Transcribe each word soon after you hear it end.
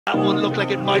That one looked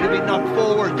like it might have been knocked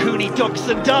forward. Cooney ducks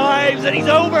and dives, and he's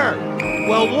over.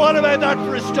 Well, what about that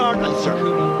for a start? Ulster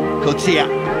Cooney. Coetzee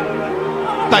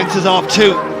bounces off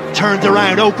two, turns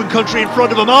around, open country in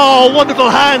front of him. Oh, wonderful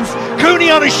hands. Cooney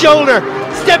on his shoulder,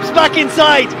 steps back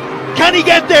inside. Can he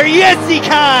get there? Yes, he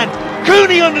can.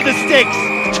 Cooney under the sticks.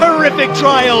 Terrific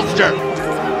try, Ulster.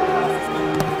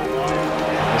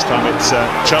 This time it's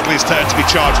Chudley's turn to be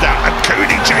charged out, and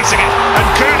Cooney chasing it, and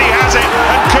Cooney has it,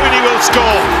 and Cooney will score.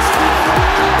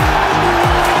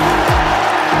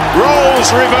 Rolls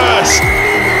reverse.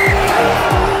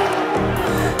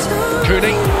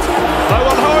 Cooney, no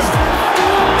one home.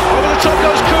 Over the top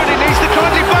goes Cooney, needs the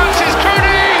kindly bounces.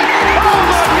 Cooney! Oh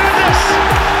my goodness!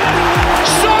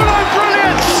 Solo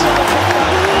brilliance!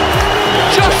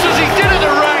 Just as he did at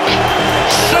the rack,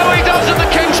 so he does at the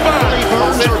Kingsman.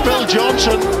 Bill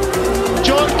Johnson,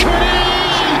 John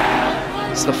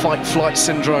Cooney! It's the fight-flight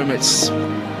syndrome, it's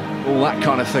all that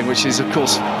kind of thing, which is of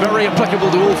course very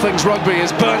applicable to all things rugby, as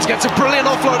Burns gets a brilliant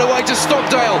offload away to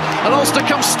Stockdale, and Ulster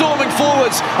comes storming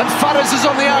forwards, and Fadders is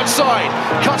on the outside,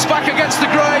 cuts back against the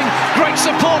grain, great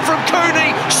support from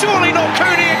Cooney, surely not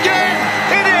Cooney again,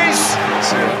 it is!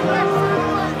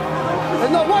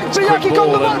 Quick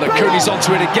ball, and Cooney's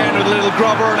onto it again with a little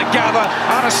grubber and a gather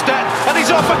and a step, and he's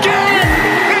off again!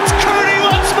 It's Cooney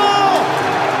once more!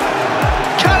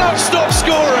 Cannot stop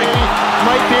scoring!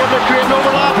 Might be able to create an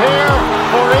overlap here,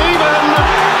 or even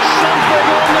something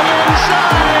on the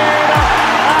inside,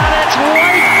 and it's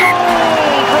white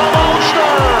goal from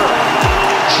Ulster.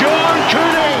 John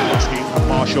Cooney.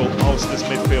 Marshall, Ulster's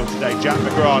midfield today. Jack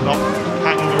McGrath not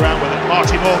hanging around with it.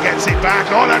 Marty Moore gets it back.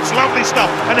 Oh, that's lovely stuff.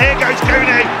 And here goes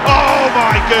Cooney. Oh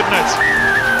my goodness.